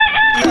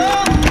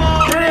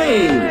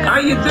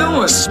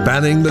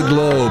spanning the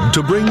globe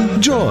to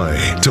bring joy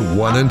to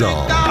one and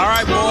all. All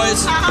right,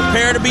 boys,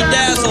 prepare to be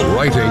dazzled.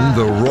 Righting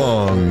the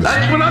wrongs.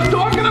 That's what I'm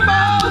talking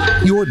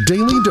about! Your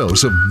daily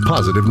dose of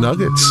positive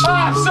nuggets. Oh,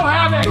 I'm so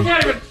happy I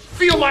can't even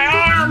feel my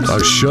arms!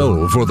 A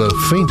show for the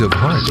faint of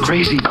heart. It's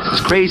crazy,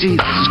 it's crazy,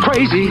 it's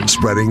crazy.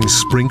 Spreading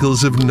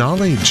sprinkles of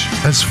knowledge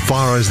as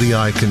far as the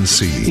eye can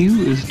see.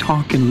 You is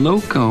talking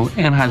loco,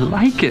 and I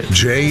like it.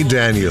 Jay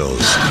Daniels.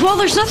 Well,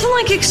 there's nothing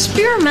like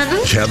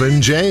experimenting.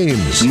 Kevin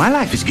James. My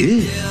life is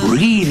good,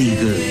 really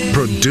good.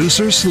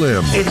 Producer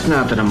Slim. It's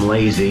not that I'm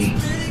lazy.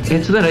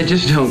 It's that I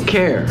just don't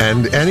care.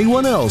 And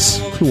anyone else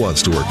who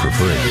wants to work for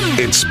free.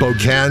 It's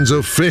Spokane's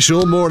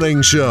official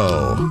morning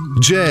show.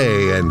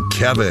 Jay and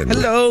Kevin.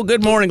 Hello,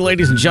 good morning,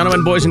 ladies and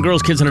gentlemen, boys and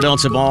girls, kids and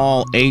adults of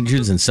all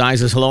ages and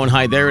sizes. Hello and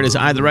hi there. It is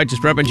I, the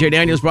Righteous Reverend Jay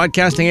Daniels,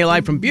 broadcasting a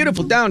live from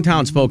beautiful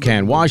downtown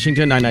Spokane,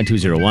 Washington,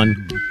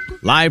 99201.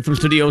 Live from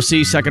Studio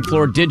C, second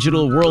floor,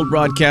 Digital World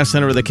Broadcast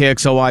Center of the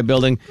KXOY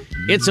building.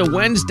 It's a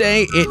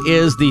Wednesday. It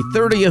is the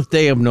 30th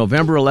day of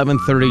November 11th,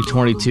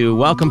 2022.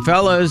 Welcome,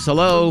 fellas.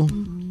 Hello.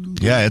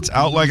 Yeah, it's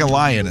out like a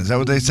lion. Is that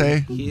what they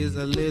say?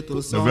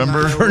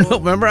 November? For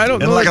November? I don't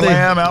know. In like a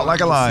lamb, out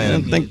like a I lion.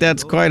 don't think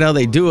that's quite how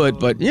they do it,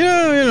 but you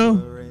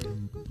know.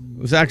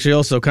 It was actually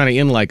also kind of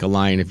in like a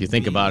lion if you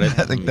think about it.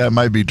 I think that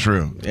might be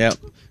true. Yep.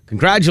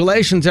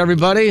 Congratulations,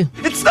 everybody.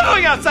 It's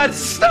snowing outside, it's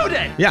snow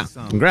day! Yeah,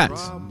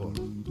 congrats.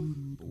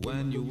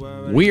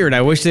 Weird.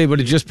 I wish they would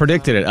have just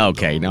predicted it.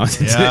 Okay, no.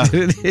 Yeah.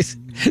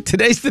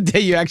 Today's the day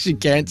you actually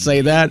can't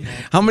say that.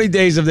 How many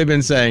days have they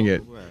been saying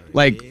it?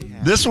 Like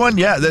This one,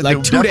 yeah.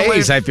 like 2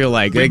 days, I feel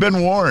like. We've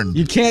been warned.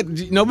 You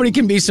can't, nobody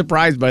can be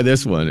surprised by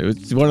this one. It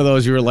was one of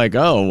those you were like,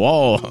 oh,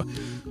 whoa.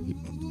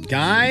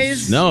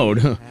 Guys, No.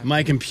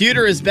 my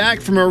computer is back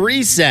from a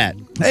reset.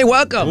 Hey,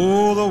 welcome.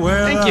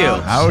 Thank you.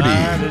 Howdy.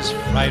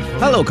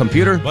 Hello,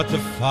 computer. But the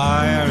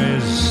fire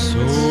is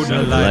so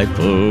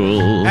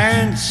Delightful.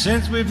 And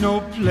since we've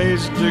no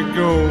place to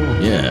go,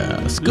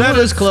 Yeah, school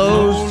is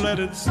closed. let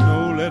it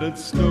snow, let it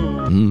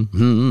snow.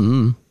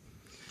 Mm-hmm.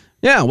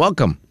 Yeah,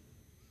 welcome.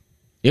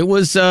 It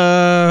was,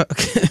 guys,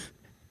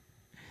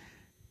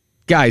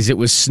 it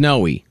was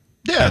snowy.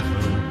 Yeah.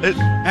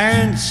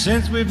 And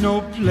since we've no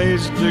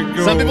place to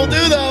go, Some people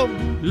do, though.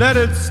 let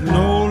it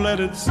snow, let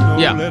it snow,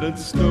 Yeah. let it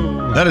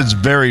snow. That is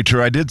very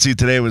true. I did see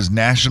today was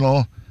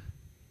National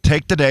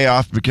Take the Day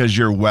Off Because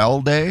You're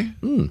Well Day.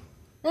 Hmm.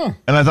 Oh.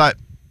 And I thought,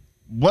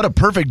 what a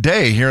perfect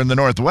day here in the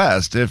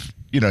Northwest if,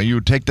 you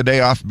would take the day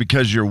off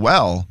because you're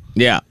well.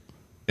 Yeah.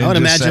 I would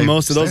and just imagine say,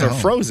 most of those stay are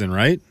home. frozen,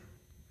 right?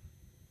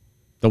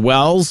 The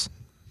Wells.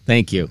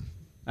 Thank you.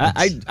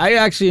 I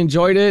actually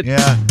enjoyed it.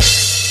 Yeah.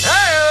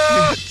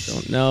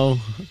 Don't know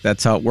if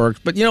that's how it works.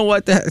 But you know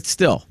what?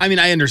 Still. I mean,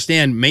 I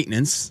understand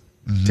maintenance.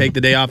 Take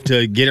the day off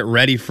to get it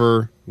ready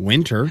for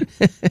winter.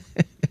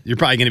 You're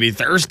probably going to be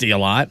thirsty a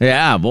lot.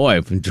 Yeah, boy.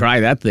 If we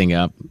dry that thing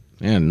up.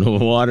 Man, no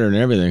water and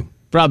everything.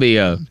 Probably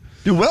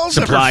Do wells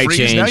supply ever freeze?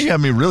 change. Now you have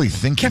me really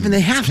thinking. Kevin,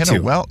 they have can to.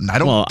 A well, I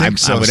don't think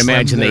so. I would Slim.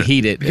 imagine they They're-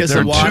 heat it. Because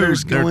they're the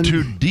water's they're going...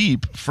 too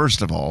deep,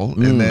 first of all.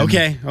 And then,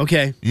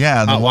 Okay.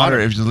 Yeah, and the Hot water, water.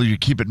 if you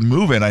keep it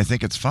moving, I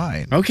think it's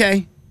fine.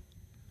 Okay.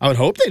 I would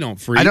hope they don't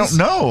freeze. I don't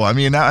know. I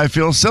mean, I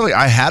feel silly.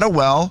 I had a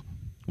well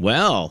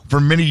Well,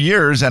 for many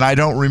years, and I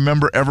don't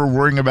remember ever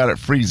worrying about it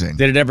freezing.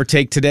 did it ever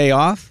take today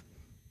off?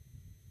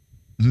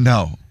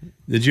 No.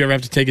 Did you ever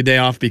have to take a day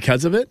off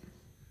because of it?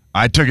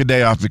 I took a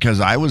day off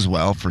because I was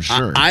well, for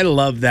sure. I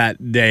love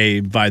that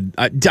day.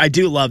 I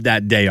do love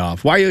that day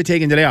off. Why are you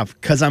taking today off?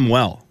 Because I'm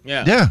well.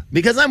 yeah.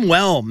 Because I'm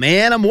well,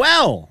 man. I'm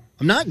well.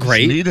 I'm not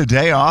great. Need a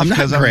day off I'm not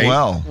because I'm great.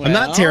 well. I'm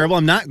not terrible.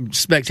 I'm not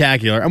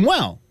spectacular. I'm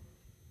well.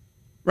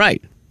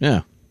 Right.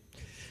 Yeah.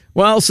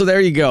 Well, so there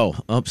you go.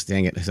 Oops,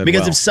 dang it. I said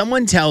Because well. if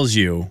someone tells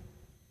you,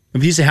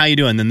 if you say, how you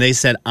doing? Then they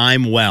said,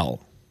 I'm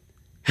well.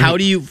 How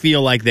do you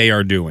feel like they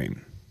are doing?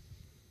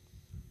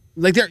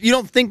 Like you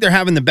don't think they're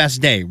having the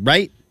best day,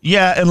 right?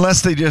 Yeah,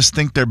 unless they just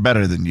think they're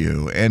better than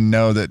you and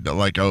know that,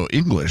 like,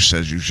 English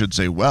says you should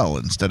say well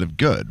instead of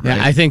good, right?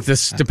 Yeah, I think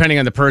this, depending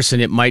on the person,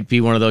 it might be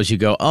one of those you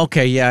go,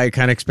 okay, yeah, I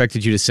kind of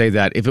expected you to say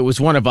that. If it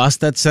was one of us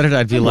that said it,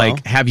 I'd be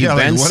like, have you yeah,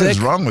 been like, sick? What is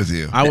wrong with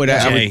you? I would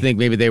Jay. think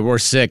maybe they were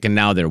sick and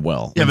now they're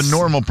well. Yeah, if a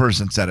normal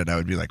person said it, I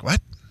would be like,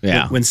 what?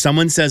 Yeah. When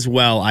someone says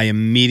well, I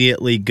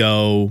immediately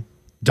go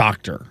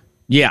doctor.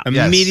 Yeah.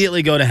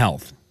 Immediately go to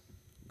health.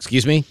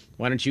 Excuse me?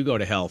 Why don't you go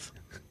to health?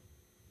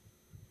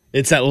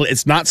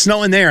 It's not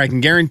snowing there, I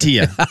can guarantee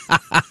you.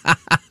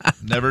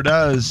 Never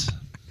does.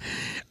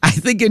 I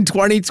think in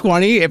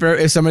 2020,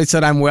 if somebody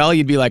said I'm well,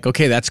 you'd be like,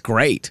 okay, that's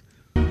great.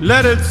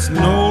 Let it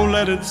snow,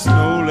 let it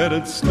snow, let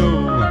it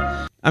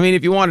snow. I mean,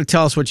 if you want to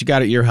tell us what you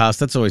got at your house,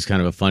 that's always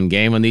kind of a fun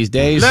game on these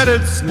days. Let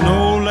it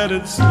snow, let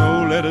it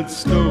snow, let it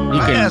snow.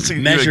 I ask you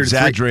to measure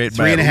exaggerate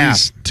three by and a at half.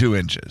 least 2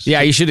 inches.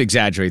 Yeah, you should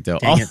exaggerate, though.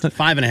 Dang it,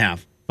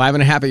 5.5.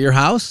 5.5 at your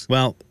house?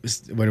 Well,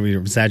 what are we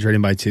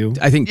exaggerating by 2?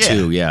 I think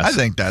 2, yes. I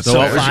think that's So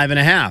fair.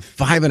 5.5.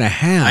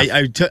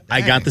 5.5.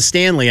 I got the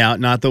Stanley out,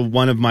 not the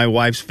one of my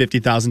wife's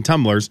 50,000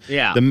 tumblers.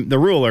 Yeah. The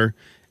ruler,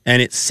 and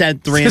it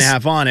said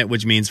 3.5 on it,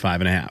 which means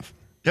 5.5.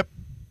 Yep.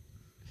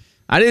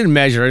 I didn't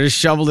measure. I just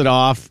shoveled it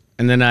off,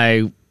 and then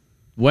I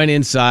went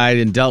inside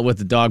and dealt with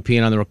the dog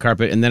peeing on the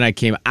carpet, and then I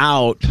came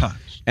out,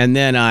 and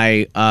then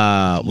I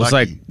was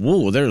like,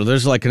 whoa,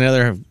 there's like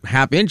another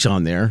half inch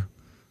on there,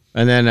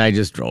 and then I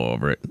just drove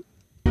over it.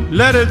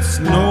 Let it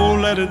snow,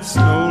 let it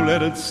snow,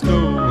 let it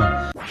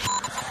snow.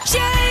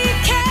 Jay,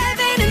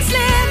 Kevin, and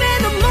Slim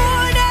in the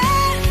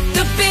morning.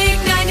 The big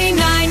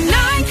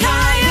 99.9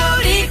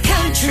 Coyote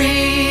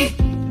Country.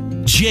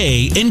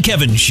 Jay and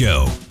Kevin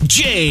Show.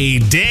 Jay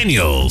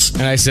Daniels.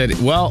 And I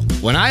said, well,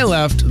 when I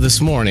left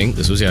this morning,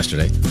 this was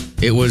yesterday,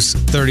 it was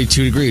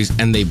 32 degrees,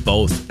 and they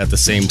both at the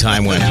same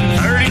time went,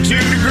 32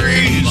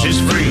 degrees is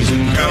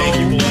freezing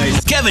cold.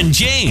 Kevin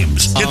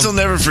James. Kids will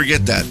never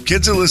forget that.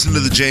 Kids who listen to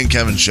the Jay and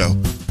Kevin Show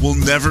will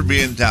never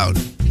be in doubt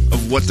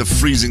of what the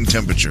freezing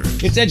temperature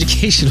is. It's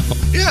educational.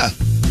 Yeah.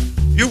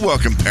 You're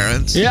welcome,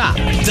 parents. Yeah.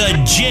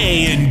 The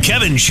Jay and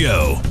Kevin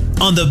Show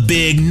on the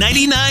big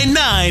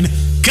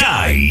 99.9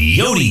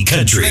 Coyote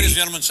Country. Ladies and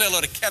gentlemen, say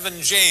hello to Kevin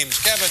James.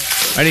 Kevin.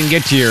 I didn't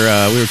get to your,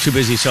 we were too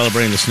busy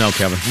celebrating the snow,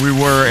 Kevin. We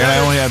were, and I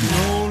only had...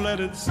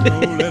 Let it snow,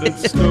 let it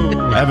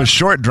snow. I have a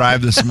short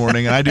drive this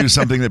morning, and I do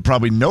something that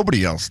probably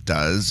nobody else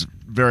does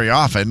very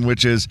often,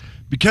 which is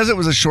because it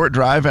was a short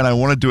drive and I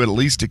wanted to at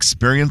least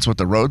experience what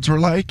the roads were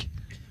like,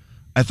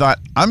 I thought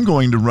I'm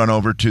going to run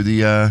over to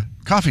the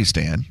coffee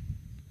stand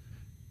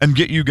and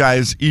get you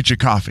guys each a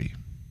coffee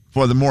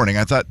for the morning.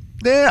 I thought,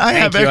 I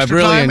have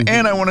extra time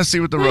and I want to see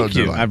what the roads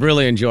are like. I've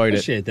really enjoyed it.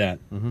 Appreciate that.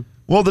 Mm-hmm.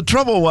 Well, the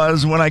trouble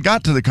was when I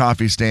got to the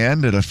coffee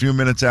stand at a few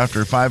minutes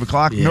after 5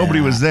 o'clock,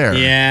 nobody was there.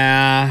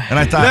 Yeah. And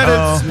I thought, Let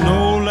it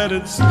snow, let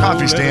it snow.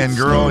 Coffee stand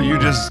girl, you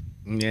just...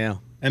 Yeah.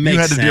 You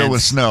had to deal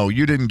with snow.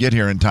 You didn't get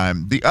here in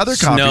time. The other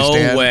coffee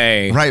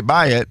stand right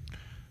by it,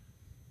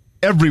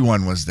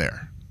 everyone was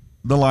there.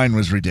 The line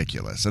was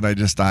ridiculous. And I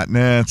just thought,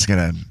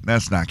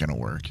 that's not gonna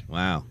work.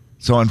 Wow.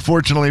 So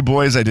unfortunately,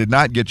 boys, I did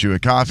not get you a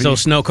coffee. So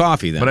snow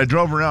coffee then. But I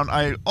drove around.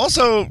 I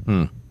also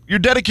your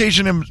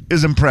dedication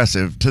is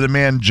impressive to the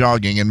man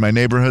jogging in my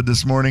neighborhood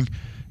this morning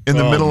in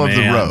the middle of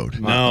the road.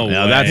 No,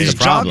 that's the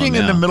problem. Jogging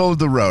in the middle of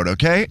the road,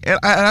 okay? And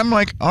I'm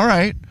like, all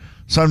right.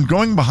 So I'm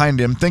going behind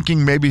him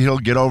thinking maybe he'll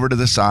get over to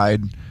the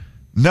side.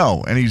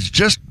 No, and he's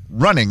just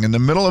running in the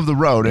middle of the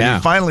road, and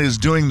he finally is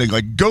doing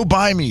the go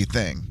by me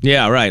thing.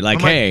 Yeah, right.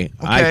 Like, hey,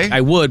 okay.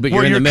 I would, but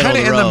you're in the middle of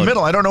the road. You're kind of in the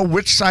middle. I don't know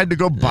which side to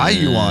go by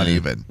you on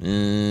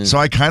even. So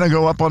I kind of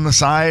go up on the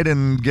side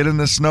and get in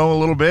the snow a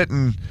little bit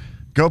and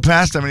go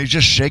past him, and he's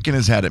just shaking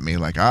his head at me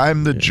like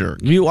I'm the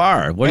jerk. You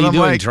are. What are you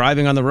doing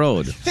driving on the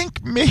road? I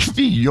think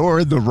maybe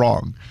you're the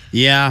wrong.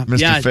 Yeah.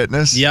 Mr.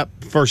 Fitness.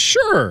 Yep, for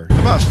sure. How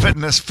about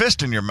fitness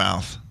fist in your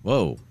mouth?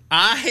 Whoa.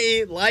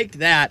 I like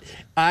that.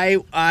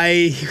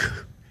 I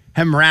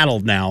am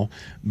rattled now,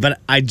 but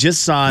I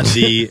just saw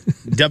the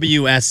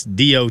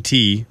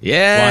WSDOT,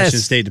 Washington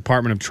State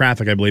Department of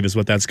Traffic, I believe is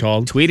what that's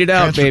called. Tweet it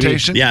out, baby.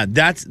 Yeah,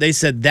 they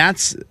said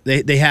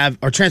they have,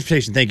 or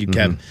transportation, thank you,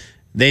 Kev.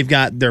 They've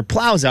got their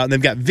plows out, and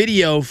they've got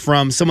video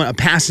from a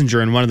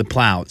passenger in one of the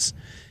plows.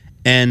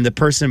 And the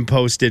person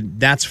posted,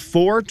 that's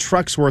 4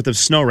 trucks worth of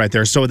snow right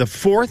there. So the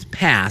fourth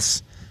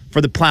pass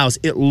for the plows,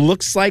 it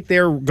looks like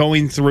they're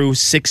going through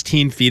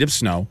 16 feet of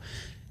snow.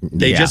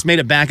 They just made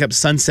it back up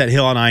Sunset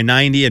Hill on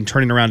I-90 and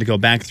turning around to go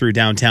back through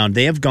downtown.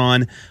 They have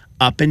gone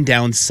up and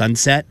down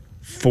Sunset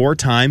 4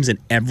 times, and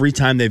every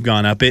time they've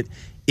gone up it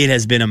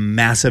has been a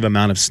massive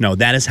amount of snow.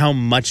 That is how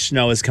much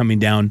snow is coming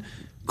down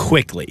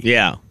quickly.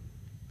 Yeah.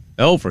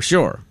 Oh, for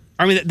sure.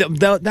 I mean,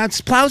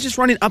 that's plows just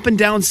running up and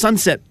down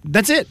Sunset.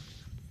 That's it.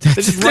 They're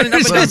just running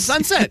up and down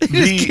Sunset. They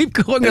just keep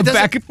going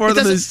back and forth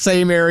in the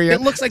same area.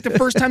 It looks like the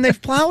first time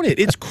they've plowed it.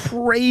 It's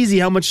crazy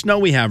how much snow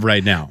we have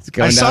right now.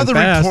 I saw the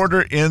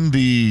reporter in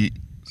the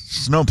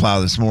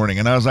snowplow this morning,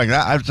 and I was like,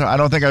 I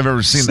don't think I've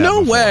ever seen that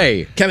before. No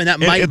way. Kevin,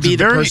 that might be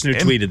the person who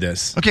tweeted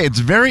this. Okay, it's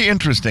very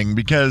interesting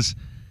because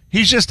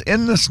he's just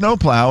in the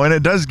snowplow, and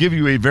it does give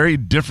you a very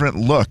different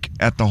look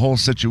at the whole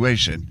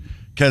situation.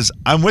 Because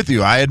I'm with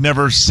you. I had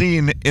never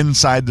seen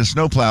inside the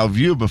snowplow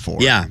view before.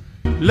 Yeah.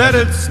 Let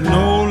it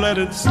snow, let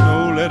it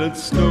snow, let it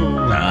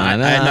snow.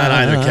 Not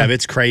either, Kev.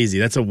 It's crazy.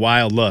 That's a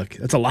wild look.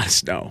 That's a lot of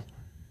snow.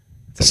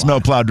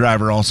 Snowplow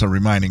driver also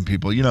reminding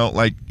people, you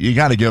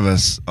got to give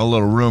us a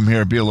little room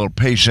here, be a little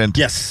patient.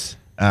 Yes.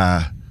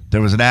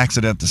 There was an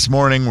accident this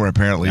morning where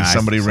apparently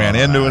somebody ran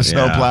into a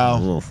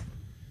snowplow.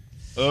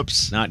 Yeah.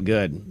 Oops. Not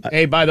good.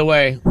 Hey, by the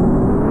way.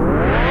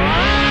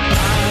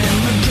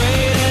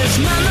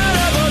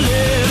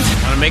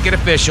 Make it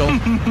official.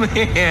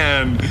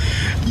 Man,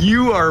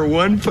 you are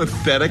one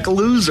pathetic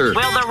loser.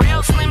 Will the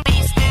real Slim B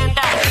stand up?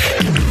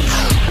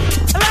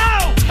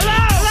 Hello!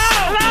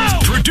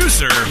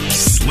 Producer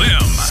Slim.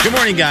 Good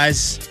morning,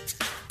 guys.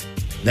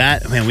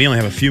 We only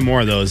have a few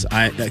more of those.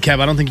 Kev,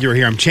 I don't think you were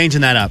here. I'm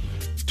changing that up.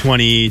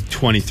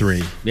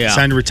 2023. Yeah. It's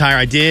time to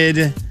retire.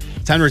 Time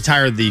to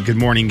retire the Good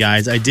Morning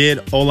Guys. I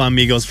did Hola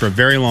Amigos for a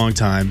very long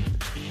time.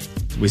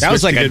 That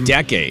was like a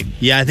decade.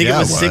 Yeah, I think it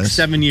was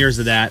 6-7 years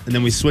of that, and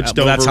then we switched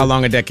over. That's how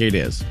long a decade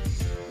is.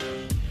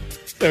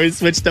 So we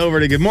switched over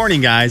to Good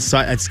Morning Guys. So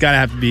it's gonna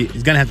have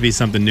to be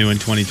something new in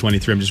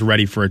 2023. I'm just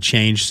ready for a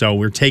change. So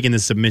we're taking the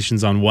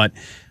submissions on what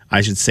I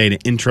should say to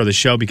intro the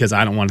show because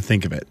I don't want to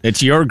think of it.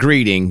 It's your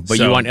greeting, but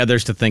you want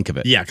others to think of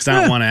it. Yeah, because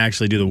I don't want to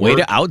actually do the work.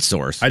 Way to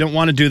outsource. I don't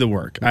want to do the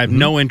work. I have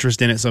no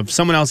interest in it. So if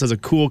someone else has a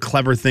cool,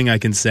 clever thing I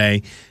can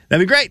say,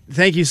 that'd be great.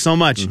 Thank you so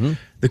much.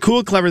 The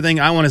cool, clever thing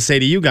I want to say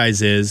to you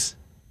guys is,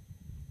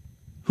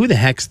 who the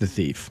heck's the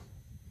thief?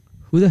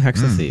 Who the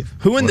heck's the thief?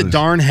 Who in the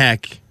darn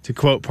heck, to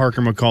quote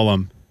Parker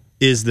McCollum,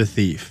 is the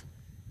thief?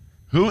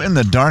 Who in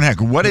the darn heck?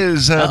 What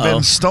has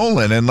been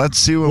stolen? And let's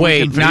see what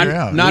we can figure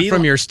out. Not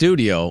from your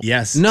studio.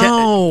 Yes.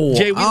 No.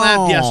 Jay, we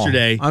laughed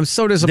yesterday. I'm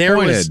so disappointed. There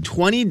was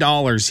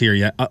 $20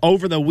 here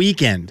over the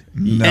weekend,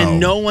 and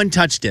no one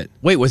touched it.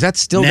 Wait, was that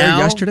still there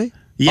yesterday?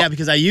 Yeah,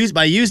 because I used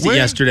it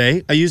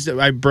yesterday.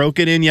 I broke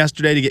it in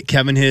yesterday to get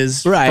Kevin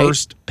his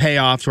first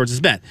payoff towards his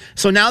bet.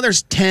 So now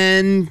there's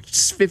 $10,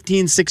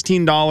 $15,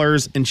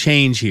 $16 and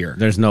change here.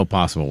 There's no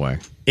possible way.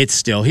 It's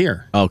still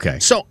here. Okay.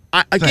 So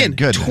again,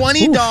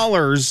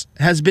 $20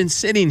 has been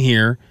sitting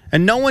here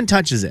and no one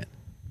touches it.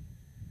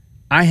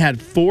 I had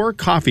 4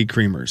 coffee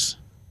creamers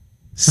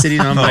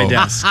sitting on my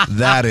desk.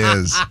 That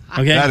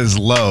is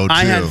low too.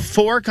 I had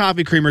 4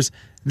 coffee creamers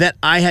that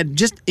I had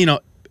just,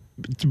 to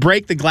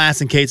break the glass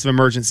in case of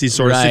emergency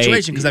sort of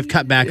situation because I've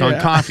cut back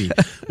on coffee.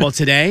 Well,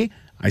 today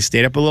I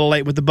stayed up a little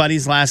late with the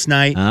buddies last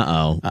night.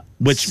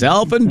 Which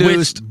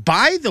self-induced. Which,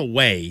 by the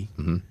way,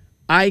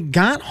 I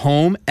got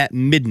home at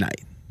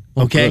midnight.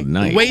 Okay,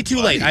 way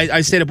too late.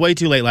 I stayed up way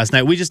too late last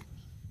night.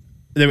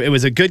 It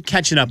was a good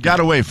catching up.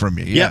 Got away from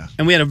you, yeah.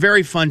 And we had a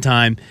very fun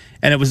time.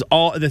 And it was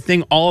all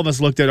of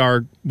us looked at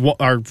our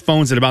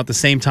phones at about the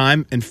same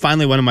time. And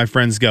finally, one of my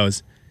friends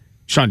goes,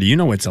 Sean, do you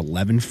know it's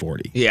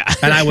 11:40? Yeah.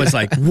 And I was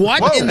like,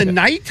 what, in the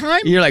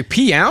nighttime? You're like,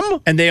 PM?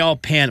 And they all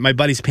panicked. My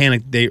buddies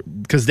panicked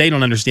because they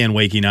don't understand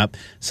waking up.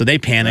 So they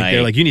panicked.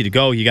 They're like, you need to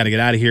go. You got to get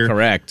out of here.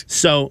 Correct.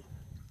 So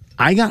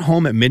I got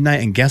home at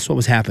midnight, and guess what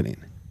was happening?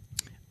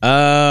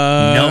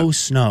 No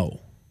snow.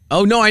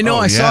 Oh, no, I know.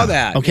 I saw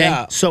that. Okay.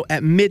 Yeah. So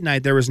at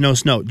midnight, there was no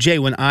snow. Jay,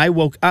 when I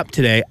woke up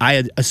today, I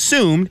had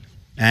assumed,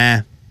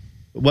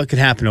 what could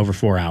happen over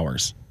 4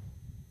 hours?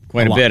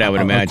 Quite a bit, I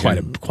would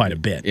imagine. Quite a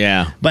bit.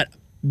 Yeah. But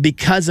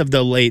because of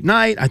the late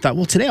night, I thought,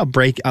 well, today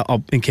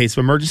I'll in case of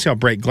emergency, I'll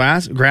break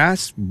brass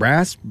flask,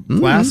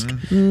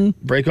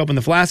 break open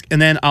the flask, and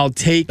then I'll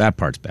take that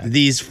part's bad.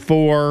 These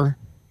 4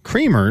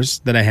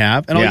 creamers that I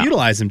have, and I'll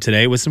utilize them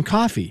today with some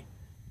coffee.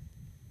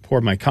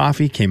 Poured my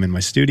coffee, came in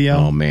my studio.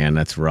 Oh, man,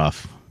 that's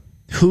rough.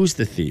 Who's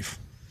the thief?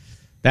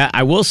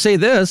 I will say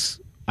this.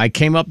 I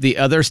came up the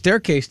other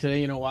staircase today.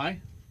 You know why?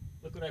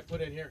 Look what I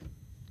put in here.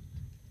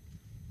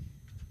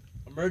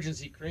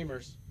 Emergency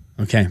creamers.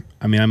 Okay.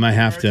 I mean, I might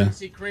have to.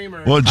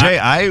 Well, Jay,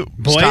 I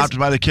stopped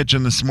by the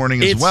kitchen this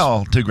morning as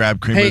well to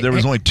grab creamer. There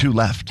was only 2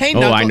 left. Hey,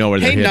 I know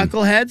where they're hidden.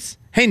 Knuckleheads.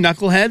 Hey,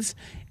 Knuckleheads.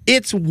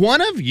 It's one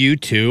of you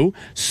two,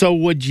 so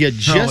would you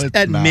just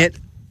admit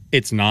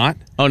it's not?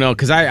 Oh, no,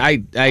 because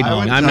I'm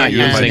not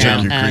using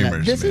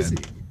them. This is,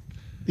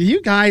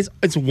 you guys,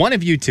 it's one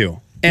of you two.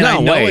 And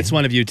I know it's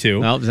one of you two.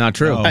 No, it's not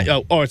true.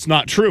 It's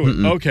not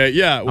true. Okay,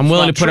 yeah. I'm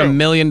willing to put $1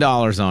 million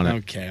on it.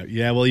 Okay,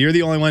 yeah, well, you're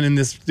the only one in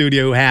this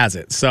studio who has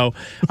it. So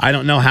I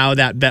don't know how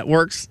that bet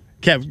works.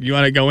 Kev, you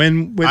want to go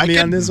in with me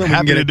on this one? I'm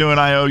happy to do an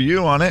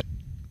IOU on it,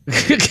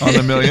 on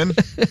the million.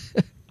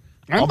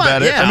 I'll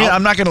bet it. Yeah, I mean,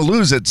 I'm not going to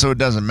lose it, so it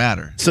doesn't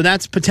matter. So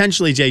that's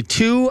potentially, Jay,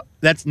 2.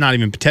 That's not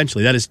even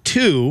potentially. That is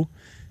 2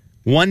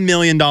 $1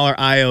 million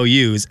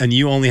IOUs, and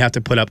you only have to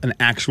put up an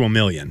actual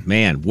million.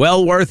 Man,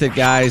 well worth it,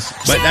 guys.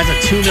 But that's a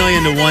 $2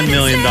 million to $1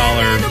 million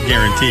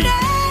guarantee.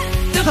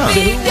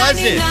 Who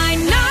was it? I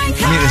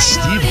mean, is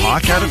Steve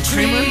Hawk out of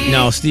creamer?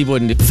 No, Steve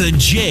wouldn't do. The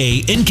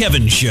Jay and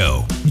Kevin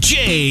Show.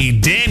 Jay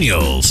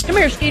Daniels. Come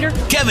here, Skeeter.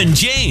 Kevin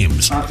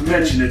James. Not to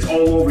mention, it's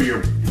all over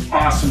your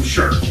awesome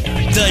shirt.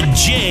 The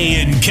Jay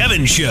and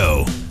Kevin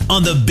Show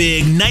on the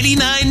Big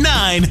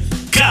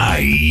 99.9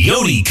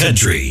 Coyote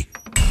Country.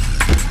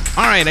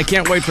 All right, I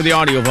can't wait for the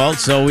audio vault,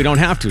 so we don't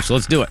have to, so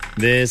let's do it.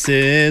 This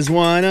is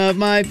one of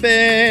my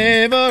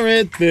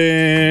favorite things.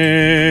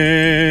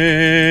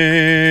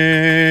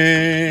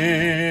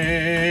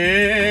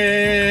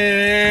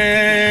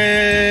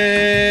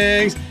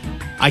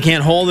 I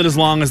can't hold it as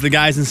long as the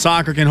guys in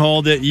soccer can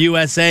hold it.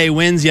 USA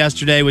wins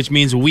yesterday, which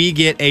means we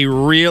get a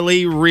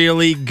really,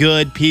 really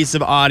good piece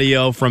of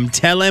audio from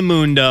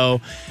Telemundo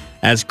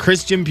as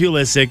Christian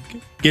Pulisic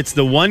gets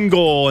the 1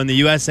 goal in the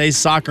USA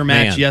soccer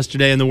match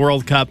yesterday in the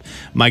World Cup.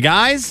 My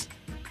guys,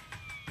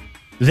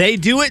 they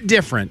do it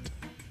different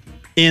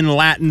in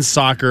Latin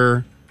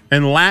soccer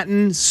and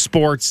Latin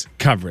sports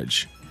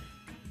coverage.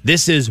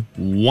 This is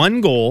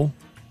 1 goal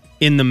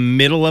in the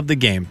middle of the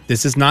game.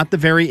 This is not the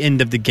very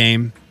end of the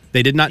game.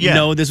 They did not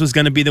know this was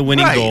going to be the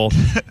winning goal.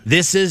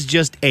 This is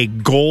just a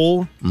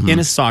goal in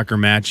a soccer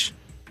match.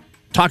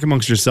 Talk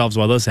amongst yourselves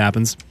while this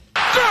happens.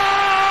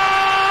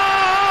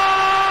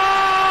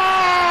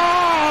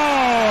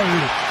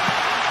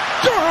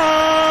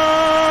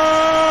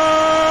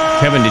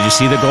 Kevin, did you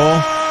see the goal?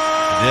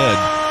 I did.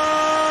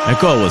 That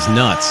goal was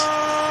nuts.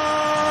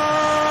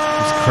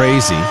 It was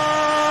crazy.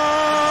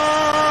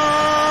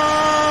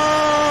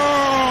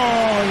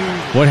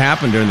 What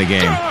happened during the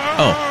game?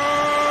 Oh.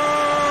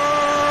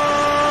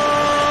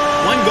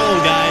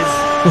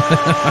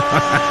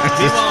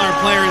 Meanwhile, our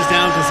player is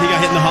down because he got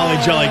hit in the Holly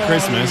Jolly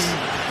Christmas.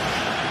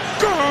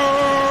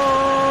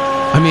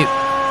 I mean,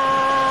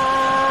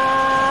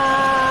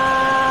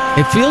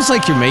 it feels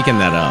like you're making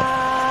that up.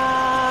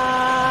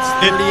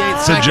 38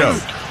 It's a seconds.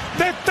 joke.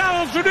 ¡De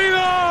Estados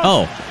Unidos!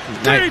 Oh.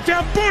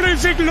 Christian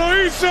Pulisic lo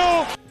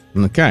hizo!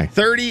 Okay.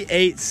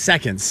 38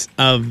 seconds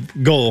of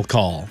goal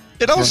call.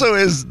 It also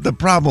is the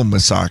problem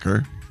with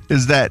soccer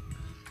is that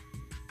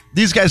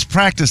these guys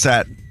practice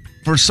that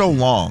for so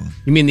long.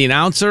 You mean the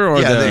announcer or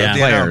the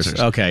players? announcers.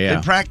 Okay, yeah.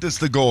 They practice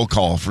the goal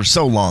call for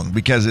so long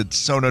because it's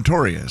so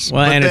notorious.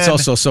 Well, But and it's then-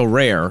 also so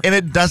rare. And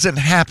it doesn't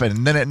happen.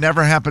 And then it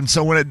never happens.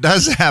 So when it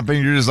does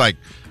happen, you're just like,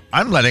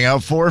 I'm letting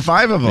out 4 or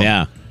 5 of them.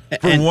 Yeah.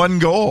 For one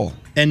goal.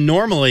 And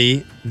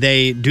normally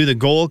they do the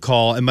goal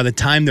call, and by the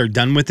time they're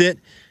done with it,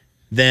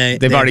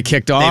 they've already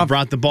kicked off? They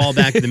brought the ball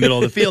back to the middle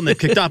of the field and they've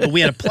kicked off. But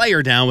we had a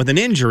player down with an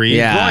injury,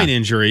 groin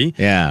injury.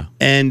 Yeah.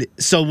 And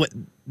so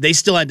they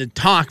still had to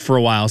talk for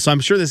a while. So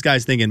I'm sure this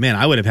guy's thinking, man,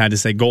 I would have had to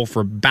say goal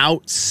for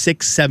about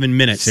 6-7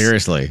 minutes.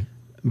 Seriously.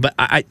 But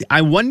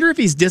I wonder if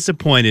he's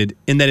disappointed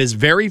in that his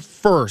very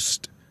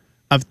first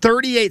of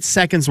 38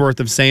 seconds worth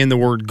of saying the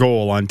word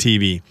goal on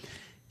TV,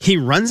 he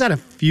runs out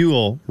of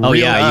fuel Oh,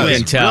 real yeah, you quick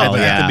can tell,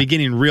 at yeah. the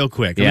beginning real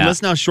quick. I mean,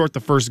 listen how short the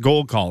first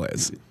goal call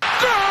is.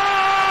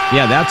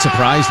 Yeah, that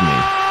surprised me.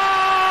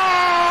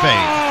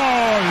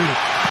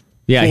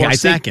 Yeah, 4 I think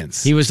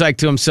seconds. he was like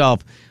to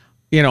himself,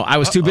 you know, I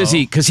was too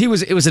busy because it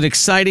was an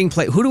exciting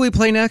play. Who do we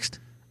play next?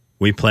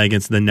 We play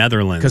against the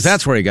Netherlands. Because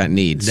that's where he got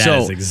kneed.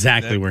 That is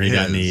exactly where he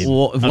got kneed.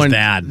 That was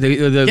bad. He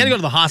He had to go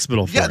to the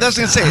hospital for Yeah, it. that's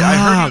going to say.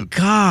 I heard you.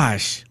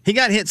 Gosh. He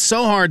got hit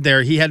so hard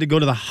there, he had to go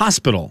to the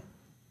hospital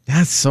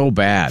That's so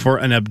bad. for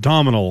an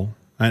abdominable,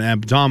 whatever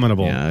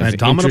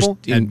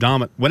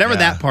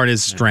that part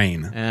is,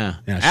 strain. Yeah.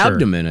 sure.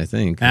 Abdomen, I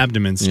think.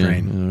 Abdomen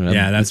strain.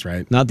 Yeah, that's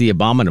right. Not the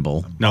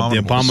abominable. No, the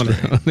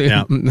abominable.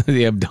 Yeah,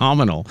 The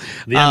abdominal.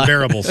 the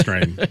unbearable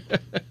strain.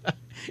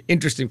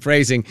 Interesting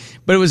phrasing,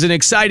 but it was an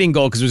exciting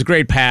goal because it was a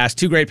great pass,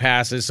 2 great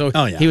passes. So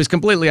he was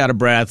completely out of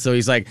breath. So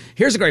he's like,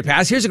 here's a great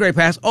pass, here's a great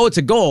pass. Oh, it's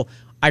a goal.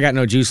 I got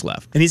no juice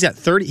left. And he's at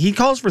 30. He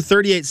calls for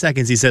 38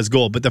 seconds. He says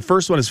goal, but the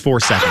first one is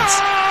 4 seconds.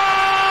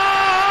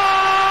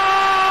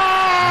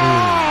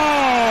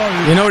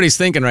 You know what he's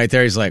thinking right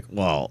there? He's like,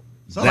 well,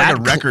 It's not like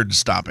a record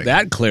stopping.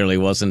 that clearly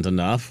wasn't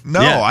enough. No,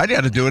 I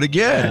had to do it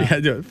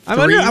again.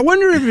 I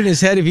wonder if in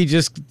his head if he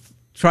just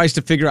tries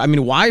to figure out. I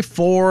mean, why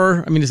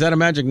 4? I mean, is that a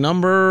magic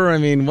number? I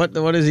mean, what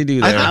does he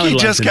do there? I think he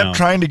just kept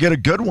trying to get a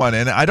good one,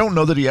 and I don't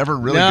know that he ever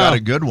really got a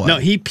good one. No,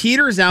 he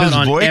peters out His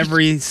on voice-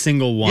 every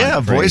single one. Yeah,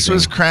 voice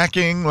was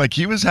cracking. Like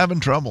he was having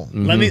trouble.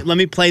 Let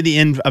me play the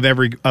end of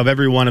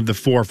every one of the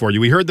 4 for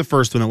you. We heard the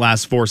first one that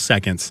lasts 4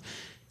 seconds.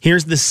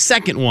 Here's the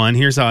second one.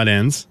 Here's how it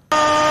ends.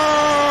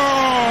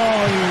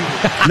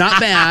 Not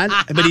bad,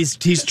 but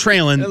he's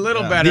trailing. A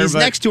little better. These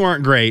next 2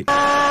 aren't great.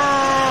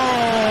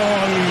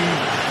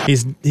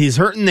 He's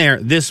hurting there.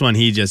 This one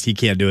he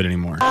can't do it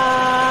anymore.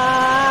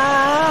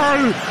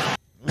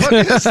 What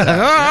is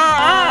that?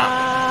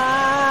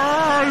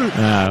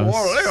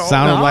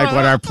 Sounded like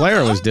what our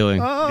player was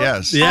doing.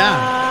 Yes.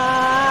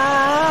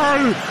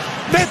 Yeah.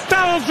 ¡De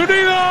Estados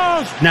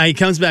Unidos! Now he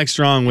comes back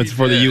strong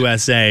for the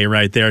USA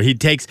right there. He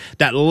takes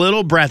that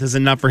little breath is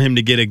enough for him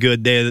to get a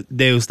good de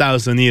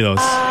Estados Unidos.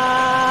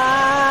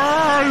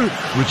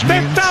 Which ¡De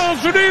means Estados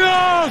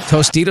Unidos!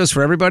 Tostitos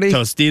for everybody?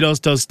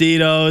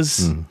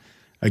 Tostitos.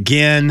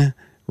 Again,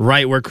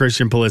 right where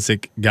Christian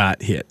Pulisic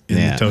got hit in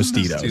the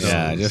Tostitos.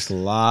 Yeah, just a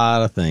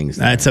lot of things.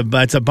 That's a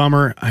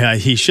bummer.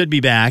 He should be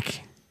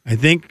back, I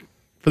think,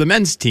 for the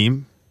men's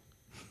team.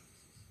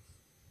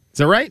 Is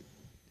that right?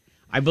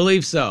 I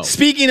believe so.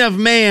 Speaking of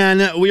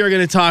man, we are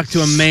going to talk to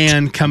a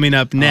man coming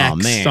up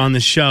next on the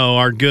show.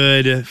 Our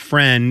good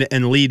friend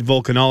and lead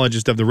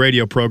volcanologist of the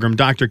radio program,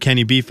 Dr.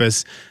 Kenny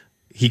Beefus.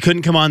 He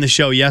couldn't come on the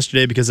show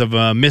yesterday because of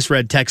a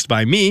misread text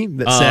by me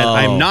that said,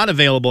 I'm not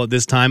available at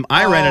this time.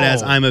 I read it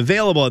as, I'm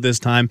available at this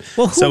time.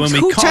 Well, so when we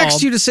who called,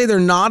 texted you to say they're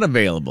not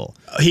available?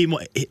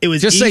 It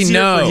was Just say easier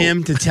no. for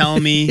him to tell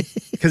me,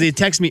 because he had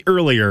texted me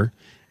earlier.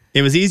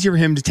 It was easier for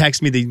him to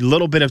text me the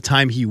little bit of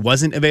time he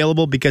wasn't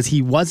available because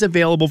he was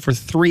available for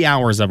 3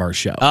 hours of our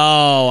show.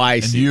 Oh, I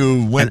and see.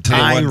 you went to the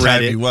I one read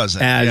time it he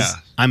wasn't. as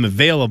I'm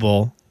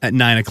available at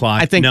 9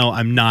 o'clock. I think- no,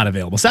 I'm not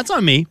available. So that's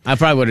on me. I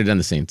probably would have done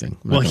the same thing.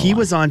 I'm not Well, gonna he lie.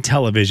 was on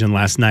television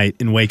last night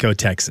in Waco,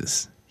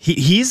 Texas.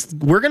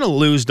 We're going to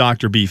lose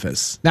Dr.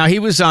 Beefus. Now, he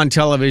was on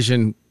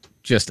television,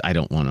 I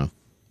don't want to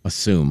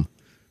assume,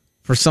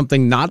 for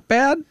something not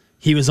bad?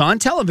 He was on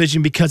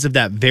television because of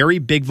that very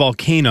big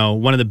volcano,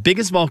 one of the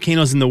biggest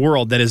volcanoes in the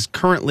world that is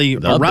currently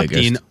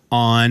erupting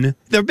on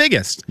the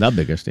biggest. The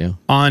biggest, yeah.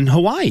 On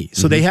Hawaii.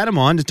 So they had him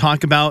on to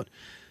talk about,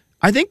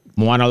 I think,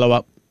 Mauna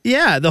Loa.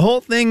 yeah, the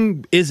whole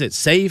thing, is it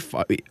safe?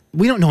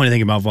 We don't know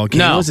anything about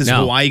volcanoes. Is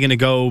Hawaii going to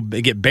go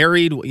get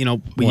buried? You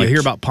know, you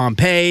hear about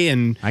Pompeii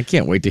and I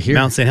can't wait to hear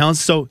Mount St.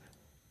 Helens. So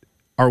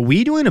are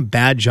we doing a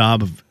bad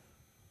job of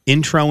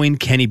introing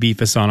Kenny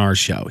Beefus on our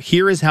show?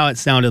 Here is how it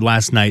sounded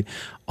last night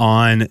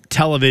on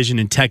television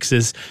in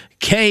Texas,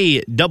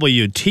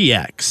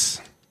 KWTX.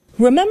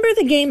 Remember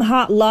the game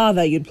Hot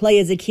Lava you'd play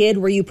as a kid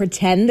where you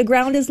pretend the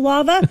ground is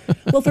lava?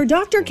 Well, for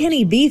Dr.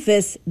 Kenny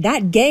Beefus,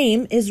 that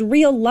game is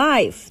real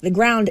life. The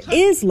ground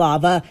is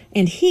lava,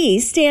 and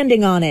he's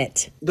standing on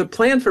it. The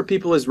plan for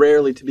people is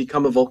rarely to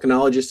become a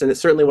volcanologist, and it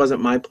certainly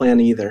wasn't my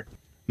plan either.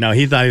 No,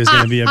 he thought he was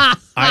going to be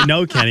I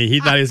know Kenny. He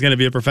thought he was going to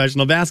be a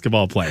professional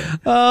basketball player.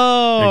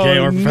 Oh, okay,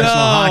 or a professional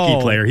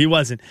hockey player. He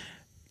wasn't.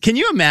 Can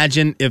you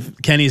imagine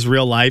if Kenny's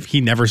real life,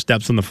 he never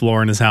steps on the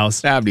floor in his house?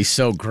 That'd be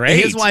so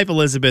great. His wife,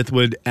 Elizabeth,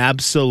 would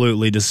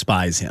absolutely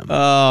despise him.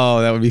 Oh,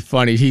 that would be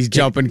funny. He's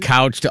jumping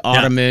couch to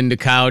ottoman to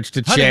couch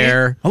to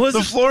chair.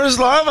 The floor is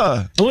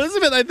lava.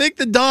 Elizabeth, I think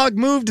the dog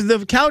moved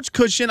the couch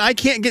cushion. I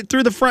can't get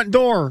through the front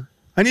door.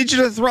 I need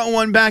you to throw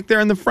one back there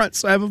in the front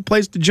so I have a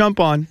place to jump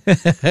on.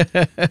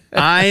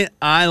 I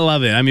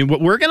love it. I mean,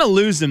 we're going to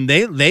lose him.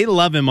 They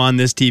love him on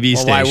this TV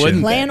station. Why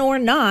wouldn't Plan or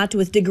not,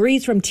 with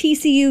degrees from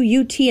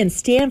TCU, UT, and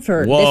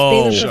Stanford,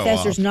 Whoa. this Baylor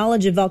professor's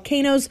knowledge of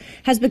volcanoes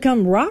has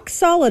become rock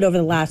solid over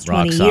the last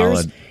 20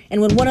 years.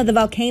 And when one of the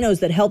volcanoes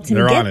that helped him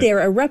get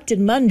there erupted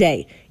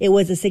Monday, it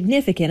was a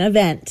significant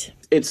event.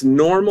 It's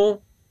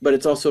normal, but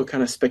it's also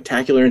kind of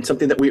spectacular and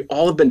something that we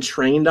all have been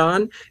trained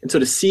on. And so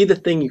to see the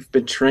thing you've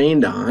been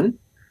trained on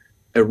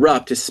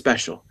erupt is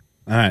special.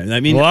 All right.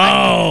 I mean,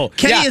 whoa.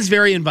 Kenny is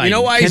very inviting. You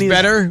know why he's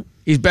better?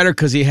 He's better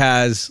because he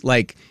has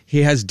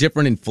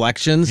different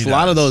inflections. A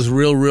lot of those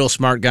real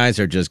smart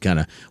guys are just kind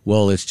of,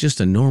 well, it's just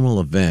a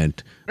normal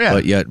event,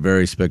 but yet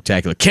very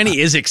spectacular. Kenny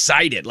is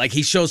excited. Like,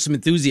 he shows some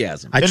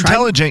enthusiasm.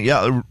 Intelligent,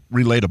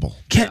 relatable.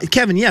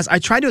 Kevin, yes. I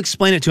tried to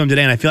explain it to him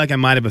today, and I feel like I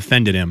might have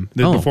offended him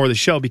before the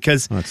show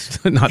because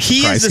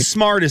he is the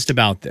smartest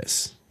about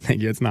this.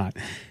 Thank you. It's not.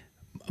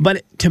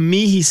 But to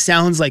me, he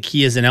sounds like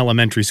he is an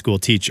elementary school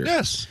teacher.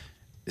 Yes.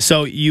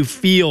 So you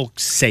feel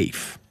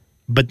safe.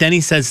 But then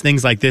he says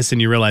things like this, and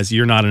you realize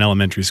you're not an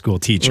elementary school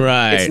teacher.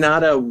 Right. It's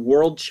not a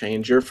world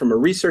changer from a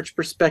research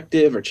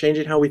perspective or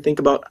changing how we think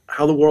about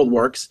how the world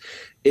works.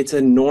 It's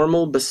a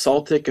normal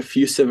basaltic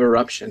effusive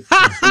eruption.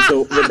 And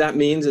so what that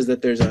means is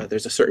that there's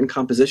a certain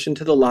composition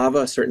to the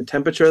lava, a certain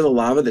temperature of the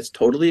lava that's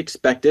totally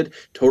expected,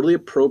 totally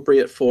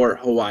appropriate for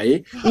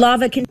Hawaii.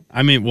 Lava can...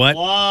 I mean, what?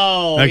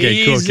 Whoa. Okay,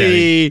 easy. cool,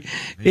 Kenny.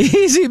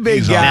 Easy,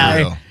 big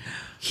guy.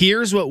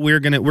 Here's what we're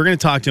gonna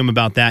talk to him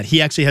about that.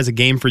 He actually has a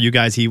game for you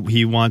guys.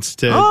 He wants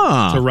to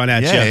run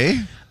at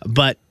you.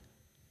 But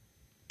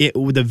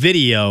the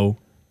video,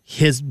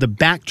 the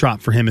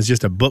backdrop for him is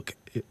just a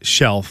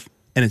bookshelf,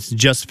 and it's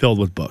just filled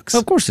with books.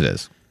 Of course it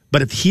is.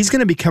 But if he's going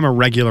to become a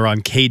regular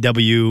on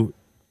KWTX,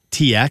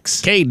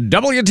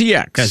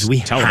 guys, we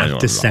have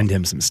to send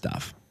him some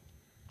stuff.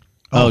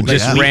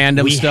 Just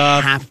random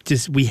stuff.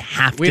 We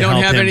have to. We don't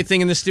help have him.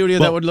 anything in the studio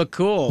that would look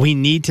cool. We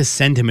need to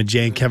send him a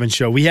Jay and Kevin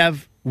show. We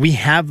have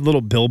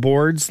little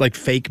billboards, like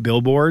fake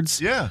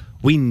billboards. Yeah.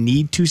 We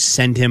need to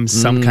send him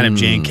some kind of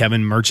Jay and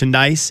Kevin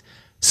merchandise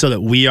so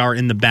that we are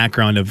in the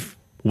background of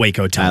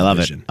Waco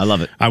television. I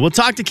love it. All right, we'll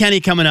talk to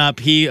Kenny coming up.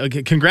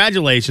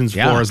 Congratulations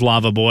for his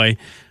Lava Boy.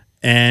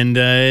 And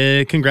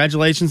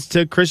congratulations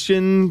to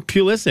Christian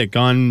Pulisic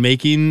on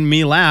making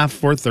me laugh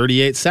for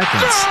 38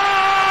 seconds.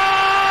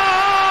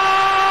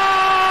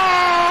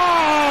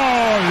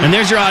 And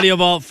there's your audio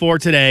vault for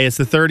today. It's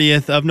the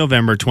 30th of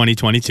November,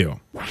 2022.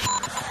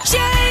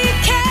 Jay,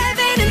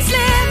 Kevin, and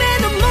Slim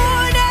in the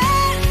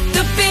morning.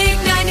 The big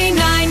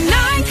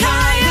 99.9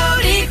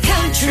 Coyote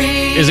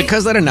Country. Is it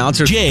because that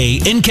announcer? Jay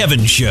and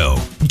Kevin Show.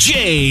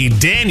 Jay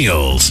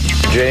Daniels.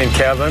 Jay and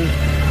Kevin,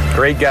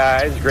 great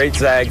guys, great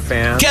Zag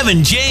fans.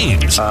 Kevin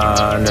James.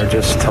 And they're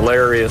just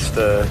hilarious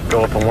to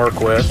go up and work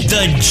with.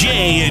 The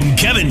Jay and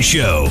Kevin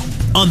Show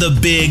on the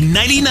big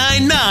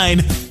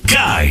 99.9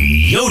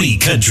 Coyote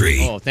Country.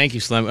 Oh, thank you,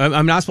 Slim.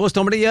 I'm not supposed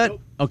to open it yet?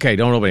 Okay,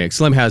 don't open it.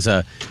 Slim has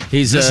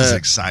this is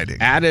exciting.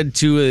 Added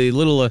to a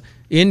little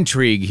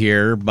intrigue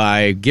here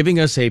by giving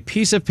us a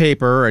piece of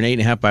paper, an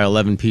 8.5 by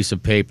 11 piece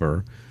of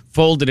paper,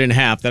 folded in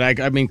half that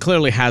I mean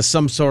clearly has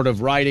some sort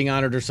of writing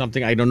on it or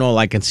something. I don't know.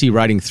 I can see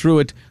writing through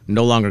it. I'm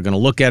no longer going to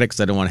look at it because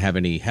I don't want to have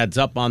any heads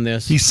up on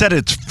this. He said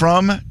it's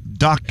from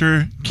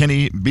Dr.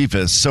 Kenny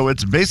Beefus. So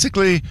it's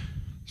basically,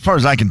 as far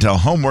as I can tell,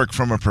 homework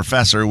from a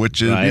professor,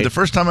 which is the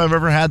first time I've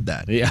ever had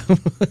that. Yeah.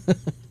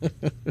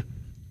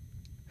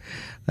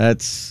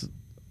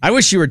 I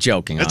wish you were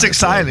joking. It's honestly.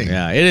 exciting.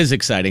 Yeah, it is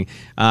exciting.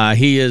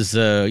 He is,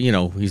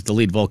 he's the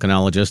lead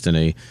volcanologist and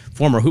a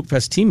former Hoop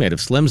Fest teammate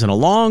of Slim's and a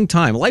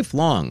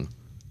lifelong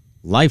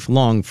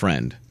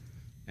friend.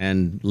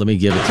 And let me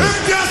give it to him.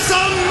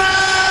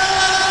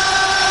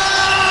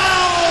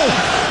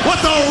 What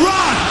the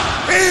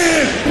rock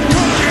is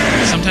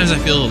cooking! Sometimes I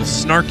feel a little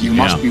snarky. You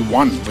must be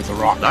one with the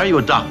rock. Are you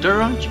a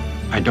doctor, aren't you?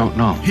 I don't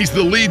know. He's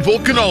the lead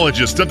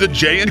volcanologist of the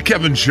Jay and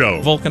Kevin Show.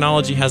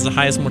 Volcanology has the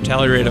highest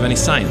mortality rate of any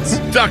science.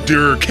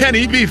 Dr.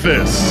 Kenny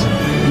Beefus.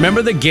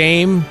 Remember the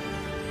game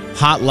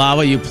Hot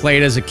Lava you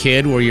played as a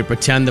kid where you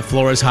pretend the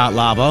floor is hot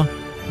lava?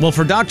 Well,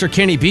 for Dr.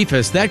 Kenny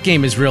Beefus, that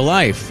game is real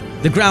life.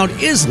 The ground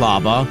is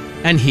lava,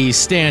 and he's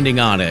standing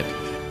on it.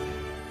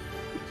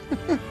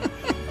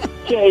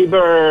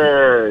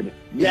 Jaybird.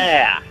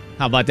 Yeah.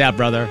 How about that,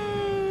 brother?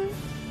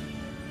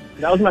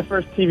 That was my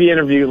first TV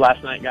interview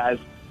last night, guys.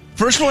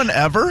 First one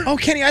ever? Oh,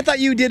 Kenny, I thought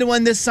you did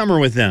one this summer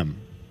with them.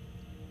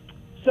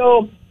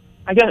 So,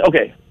 I guess,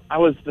 okay, I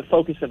was the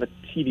focus of a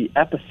TV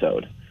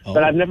episode,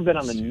 but I've never been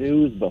on the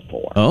news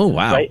before. Oh,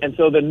 wow. Right? And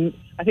so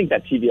I think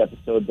that TV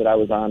episode that I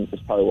was on was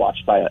probably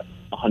watched by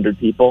 100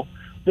 people.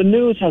 The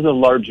news has a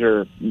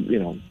larger,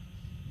 viewing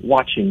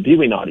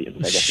audience,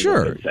 I guess.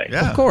 Sure. Say.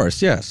 Yeah. Of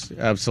course, yes.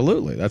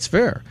 Absolutely. That's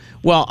fair.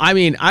 Well, I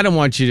mean, I don't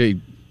want you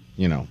to,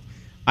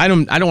 I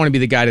don't want to be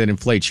the guy that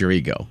inflates your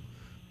ego,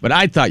 but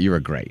I thought you were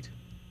great.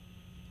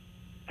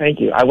 Thank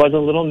you. I was a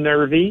little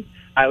nervy.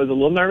 I was a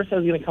little nervous I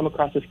was going to come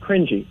across as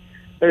cringy.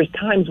 There's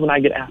times when I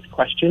get asked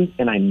questions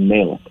and I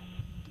nail it.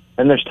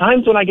 And there's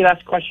times when I get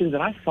asked questions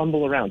and I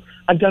fumble around.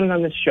 I've done it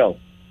on this show.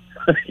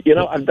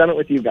 I've done it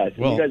with you guys.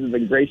 You guys have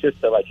been gracious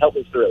to help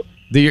me through.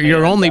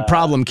 Your only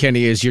problem,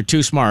 Kenny, is you're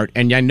too smart,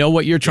 and I know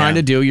what you're trying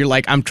to do. You're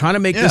like, I'm trying to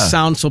make this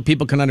sound so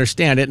people can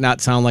understand it,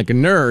 not sound like a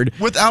nerd.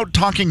 Without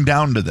talking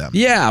down to them.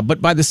 Yeah, but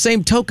by the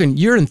same token,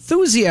 your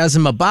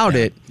enthusiasm about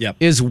it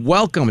is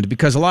welcomed,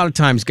 because a lot of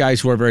times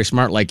guys who are very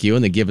smart like you,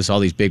 and they give us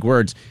all these big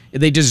words,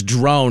 they just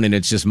drone, and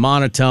it's just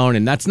monotone,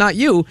 and that's not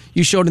you.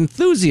 You showed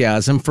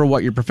enthusiasm for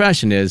what your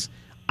profession is.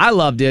 I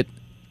loved it.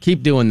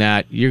 Keep doing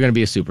that. You're going to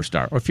be a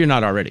superstar, or if you're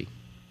not already.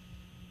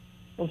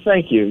 Well,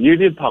 thank you. You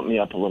did pump me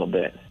up a little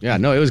bit. Yeah,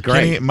 no, it was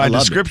great. Kenny, my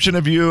description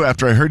of you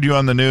after I heard you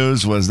on the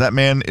news was that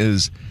man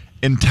is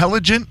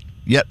intelligent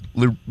yet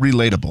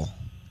relatable.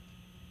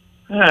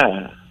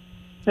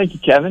 Thank you,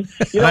 Kevin.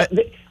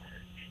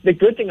 The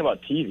good thing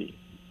about TV,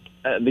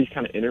 these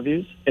kind of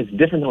interviews, it's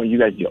different than what you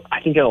guys do. I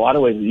think in a lot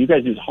of ways, what you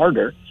guys do is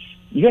harder.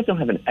 You guys don't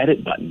have an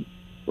edit button,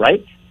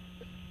 right?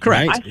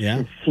 Correct. I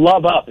can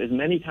flub up as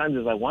many times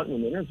as I want in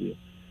an interview,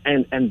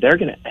 and they're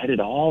going to edit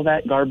all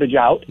that garbage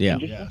out and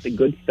just let the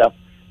good stuff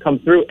come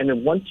through. And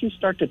then once you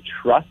start to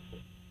trust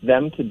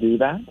them to do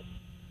that,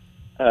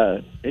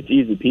 it's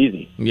easy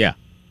peasy. Yeah.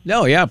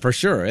 No, yeah, for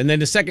sure. And then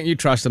the second you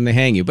trust them, they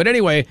hang you. But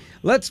anyway,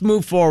 let's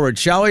move forward,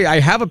 shall we? I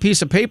have a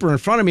piece of paper in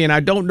front of me, and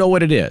I don't know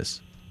what it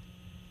is.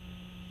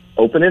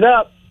 Open it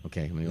up.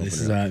 Okay, let me open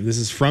This it up. This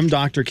is from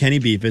Dr. Kenny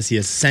Beefus. He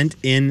has sent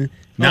in,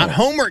 not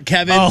homework,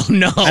 Kevin. Oh,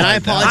 no. And I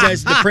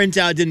apologize. The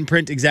printout didn't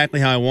print exactly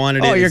how I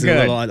wanted it. Oh, you're It's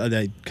good.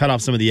 I cut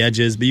off some of the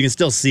edges, but you can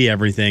still see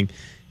everything.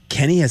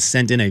 Kenny has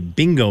sent in a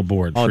bingo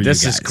board for you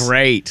guys. This is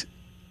great.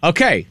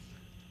 Okay.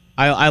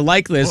 I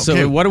like this.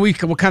 Okay. So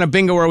what kind of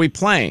bingo are we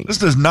playing? This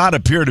does not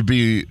appear to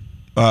be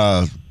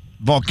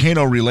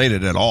volcano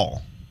related at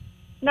all.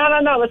 No.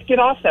 Let's get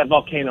off that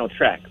volcano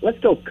track. Let's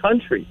go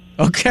country.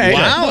 Okay.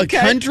 Wow, okay.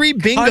 a country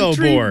bingo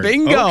board.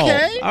 Bingo.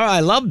 Okay. All right, I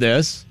love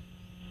this.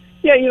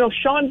 Yeah,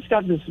 Sean's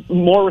got this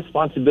more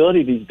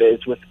responsibility these days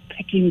with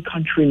picking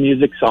country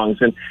music songs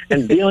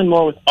and dealing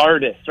more with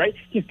artists, right?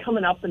 He's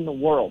coming up in the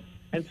world.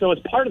 And so as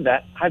part of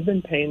that, I've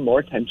been paying more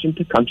attention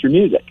to country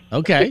music.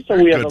 Okay. So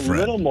we have a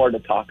little more to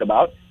talk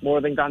about,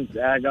 more than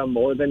Gonzaga,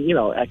 more than,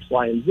 X,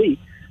 Y, and Z.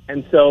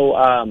 And so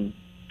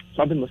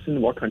I've been listening to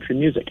more country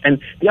music.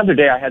 And the other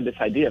day I had this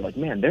idea of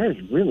man, there is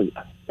really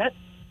a set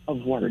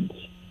of words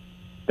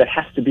that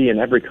has to be in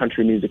every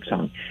country music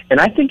song. And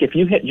I think if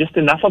you hit just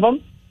enough of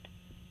them,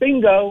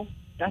 bingo,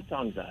 that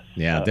song's a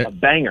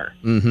banger.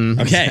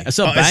 Mm-hmm. Okay. It's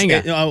a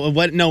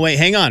banger. No, wait,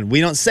 hang on.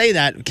 We don't say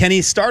that.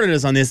 Kenny started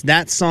us on this.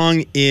 That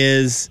song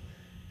is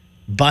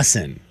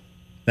Bussin'.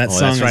 That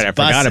song that's right. is I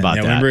forgot Bussin'. about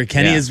that. Remember,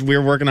 Kenny Yeah.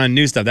 we're working on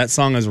new stuff. That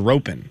song is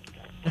Ropin'.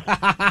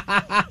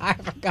 I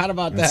forgot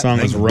about That song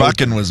is Ropin'.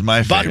 Buckin' was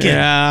my favorite. Buckin'.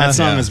 That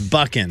song is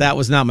Buckin'. That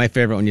was not my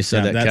favorite when you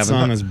said that, that Kevin.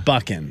 song is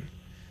Buckin'.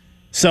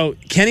 So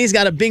Kenny's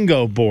got a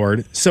bingo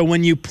board. So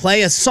when you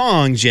play a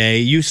song, Jay,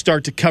 you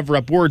start to cover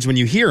up words when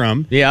you hear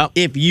them. Yeah.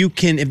 If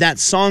that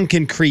song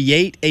can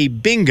create a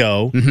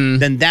bingo,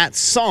 then that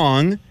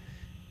song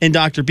in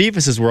Dr.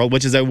 Beefus's world,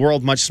 which is a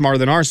world much smarter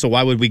than ours, so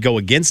why would we go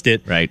against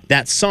it? Right.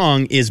 That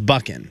song is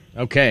Buckin'.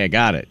 Okay, I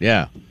got it.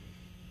 Yeah.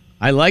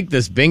 I like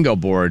this bingo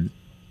board.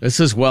 This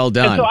is well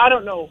done. And so I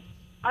don't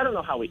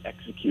know how we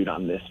execute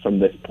on this from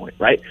this point,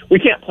 right? We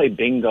can't play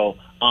bingo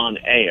on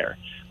air.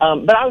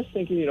 But I was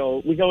thinking,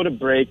 we go to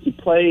break, you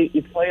play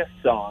a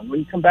song. When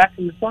you come back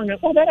from the song,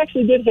 that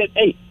actually did hit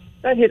 8.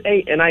 That hit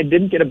 8, and I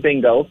didn't get a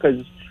bingo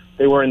because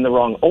they were in the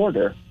wrong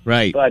order.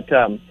 Right. But,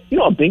 a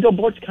bingo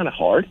board's kind of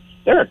hard.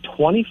 There are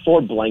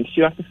 24 blanks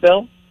you have to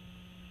fill.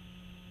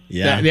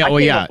 Yeah. I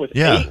came up with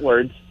 8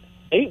 words.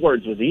 8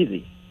 words was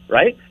easy,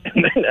 right?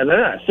 And then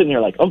I was sitting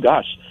there like, oh,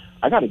 gosh,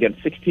 I got to get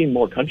 16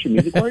 more country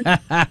music words.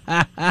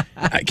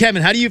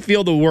 Kevin, how do you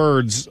feel the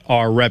words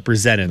are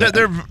represented?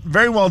 They're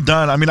very well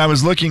done. I mean, I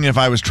was looking if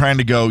I was trying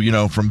to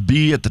go, from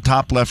B at the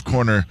top left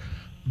corner,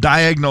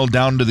 diagonal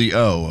down to the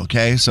O,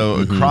 okay? So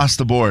across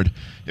the board.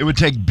 It would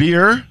take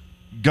beer,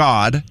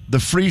 God, the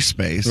free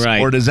space,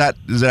 right. Or does it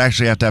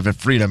actually have to have a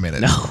freedom in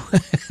it? No.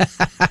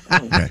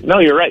 Okay. No,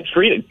 you're right.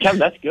 Freedom. Kevin,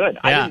 that's good.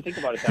 I Yeah. didn't think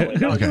about it that way.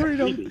 No,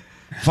 Okay.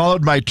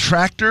 Followed by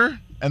tractor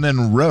and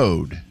then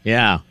road.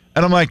 Yeah.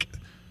 And I'm like,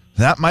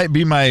 that might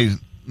be my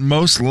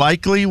most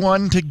likely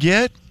one to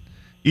get.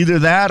 Either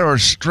that or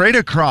straight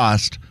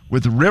across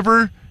with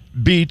river,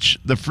 beach,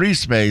 the free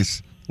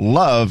space,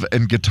 love,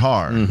 and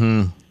guitar.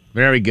 Mm-hmm.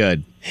 Very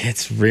good.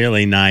 It's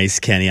really nice,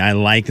 Kenny. I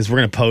like this. We're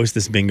going to post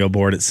this bingo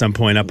board at some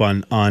point up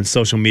on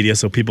social media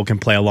so people can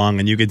play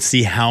along and you can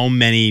see how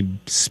many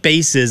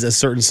spaces a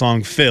certain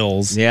song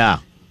fills. Yeah.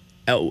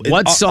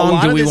 What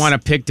song do we want to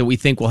pick that we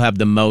think will have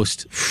the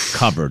most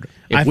covered?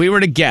 If we were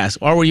to guess,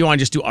 or would you want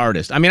to just do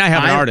artist? I mean, I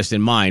have an artist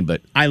in mind,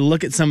 but I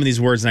look at some of these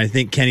words and I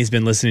think Kenny's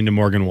been listening to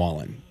Morgan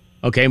Wallen.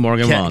 Okay,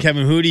 Morgan Wallen.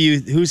 Kevin,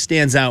 who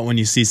stands out when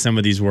you see some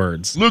of these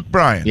words? Luke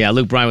Bryan. Yeah,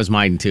 Luke Bryan was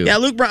mine too. Yeah,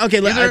 Luke Bryan.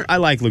 Okay, I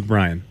like Luke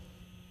Bryan.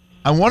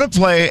 I want to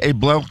play a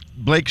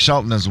Blake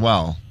Shelton as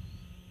well.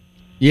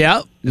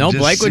 Yeah, no,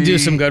 Blake would do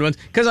some good ones.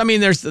 Because, I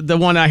mean, there's the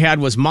one I had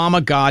was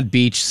Mama, God,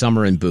 Beach,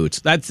 Summer, and Boots.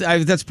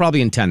 That's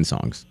probably in 10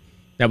 songs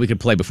that we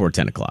could play before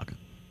 10 o'clock.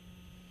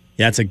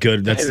 Yeah, it's a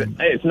good...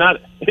 It's not...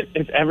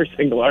 It's every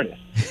single artist.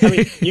 I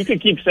mean, you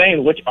could keep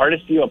saying which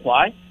artist do you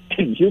apply,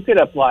 and you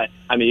could apply...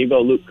 I mean, you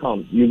go Luke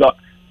Combs. You go...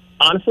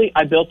 Honestly,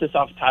 I built this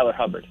off Tyler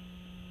Hubbard.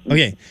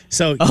 Okay,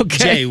 so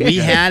Jay, we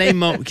had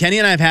Kenny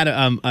and I have had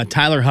a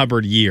Tyler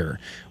Hubbard year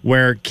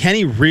where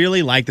Kenny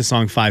really liked the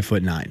song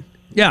 5'9".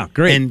 Yeah,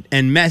 great.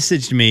 And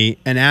messaged me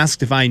and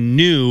asked if I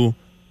knew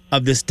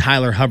of this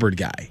Tyler Hubbard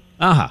guy.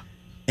 Uh-huh.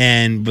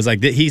 And was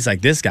like, he's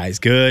like, this guy's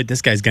good.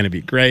 This guy's going to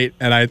be great.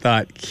 And I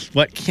thought,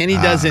 what Kenny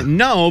doesn't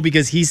know,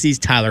 because he sees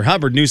Tyler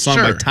Hubbard, new song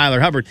by Tyler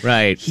Hubbard.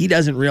 Right. He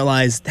doesn't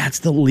realize that's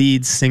the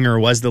lead singer,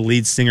 was the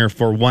lead singer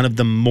for one of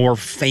the more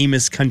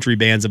famous country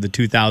bands of the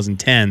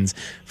 2010s,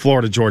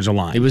 Florida Georgia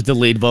Line. He was the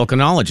lead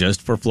volcanologist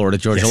for Florida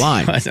Georgia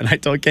Line. And I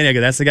told Kenny, I go,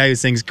 that's the guy who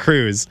sings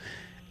Cruise.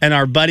 And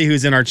our buddy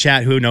who's in our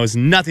chat who knows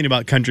nothing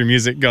about country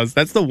music goes,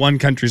 that's the one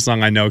country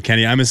song I know,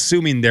 Kenny. I'm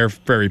assuming they're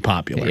very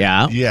popular.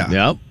 Yeah. Yeah.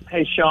 Yep.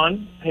 Hey,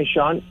 Sean,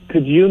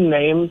 could you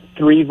name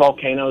 3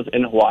 volcanoes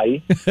in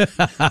Hawaii?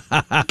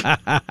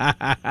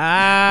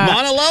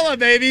 Mauna Loa,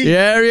 baby.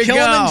 There you go.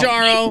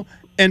 Kilimanjaro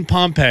and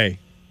Pompeii.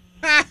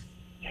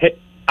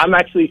 I'm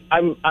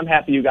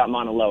happy you got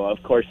Mauna Loa,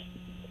 of course.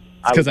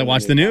 Because I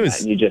watched the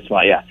news. And you just,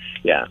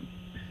 yeah.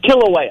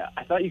 Kilauea.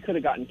 I thought you could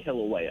have gotten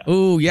Kilauea.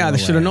 Oh, yeah, they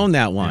should have known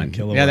that one.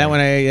 Yeah, that one,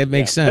 it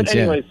makes sense. But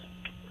anyways,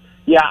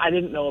 I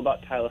didn't know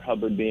about Tyler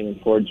Hubbard being in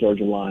Florida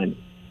Georgia Line.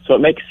 So it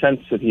makes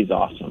sense that he's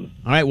awesome.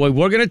 All right, well, I'm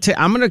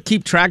going to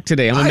keep track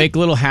today. I'm going to make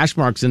little hash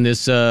marks in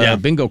this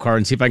bingo card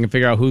and see if I can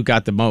figure out who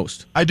got the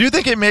most. I do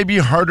think it may be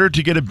harder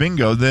to get a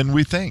bingo than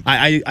we think.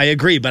 I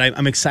agree, but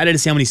I'm excited to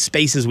see how many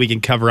spaces we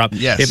can cover up.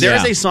 Yes. If there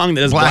is a song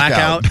that is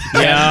Blackout.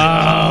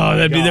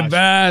 That'd be the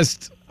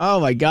best. Oh,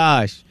 my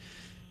gosh.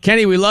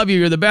 Kenny, we love you.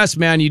 You're the best,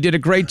 man. You did a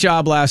great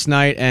job last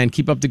night, and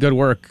keep up the good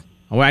work.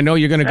 Well, I know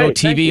you're going to go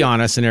TV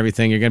on us and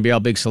everything. You're going to be all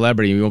big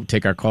celebrity. We won't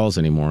take our calls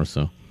anymore,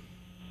 so...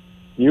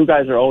 You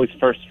guys are always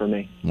first for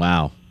me.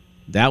 Wow.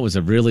 That was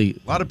a really...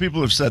 A lot of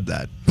people have said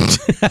that.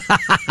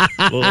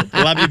 Well,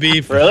 love you,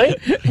 Beef. Really?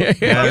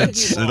 Yeah,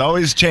 it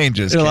always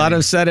changes. A lot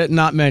have said it,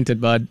 not meant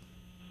it, bud.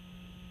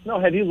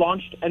 No, have you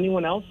launched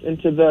anyone else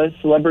into the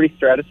celebrity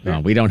stratosphere? No,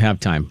 we don't have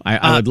time.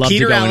 I would love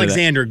Peter to go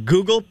Alexander.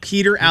 Google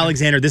Peter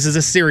Alexander. This is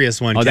a serious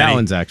one, Oh, Kenny. that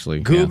one's actually...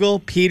 Google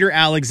Peter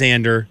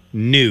Alexander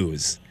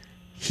News.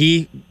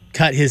 He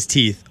cut his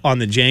teeth on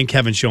the Jay and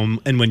Kevin show,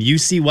 and when you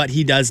see what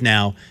he does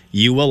now,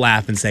 you will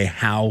laugh and say,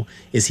 how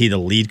is he the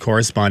lead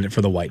correspondent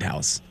for the White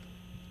House?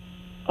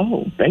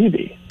 Oh,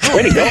 baby.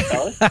 Way to go,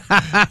 fellas.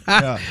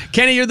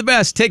 Kenny, you're the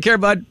best. Take care,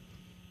 bud.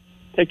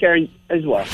 Take care as well.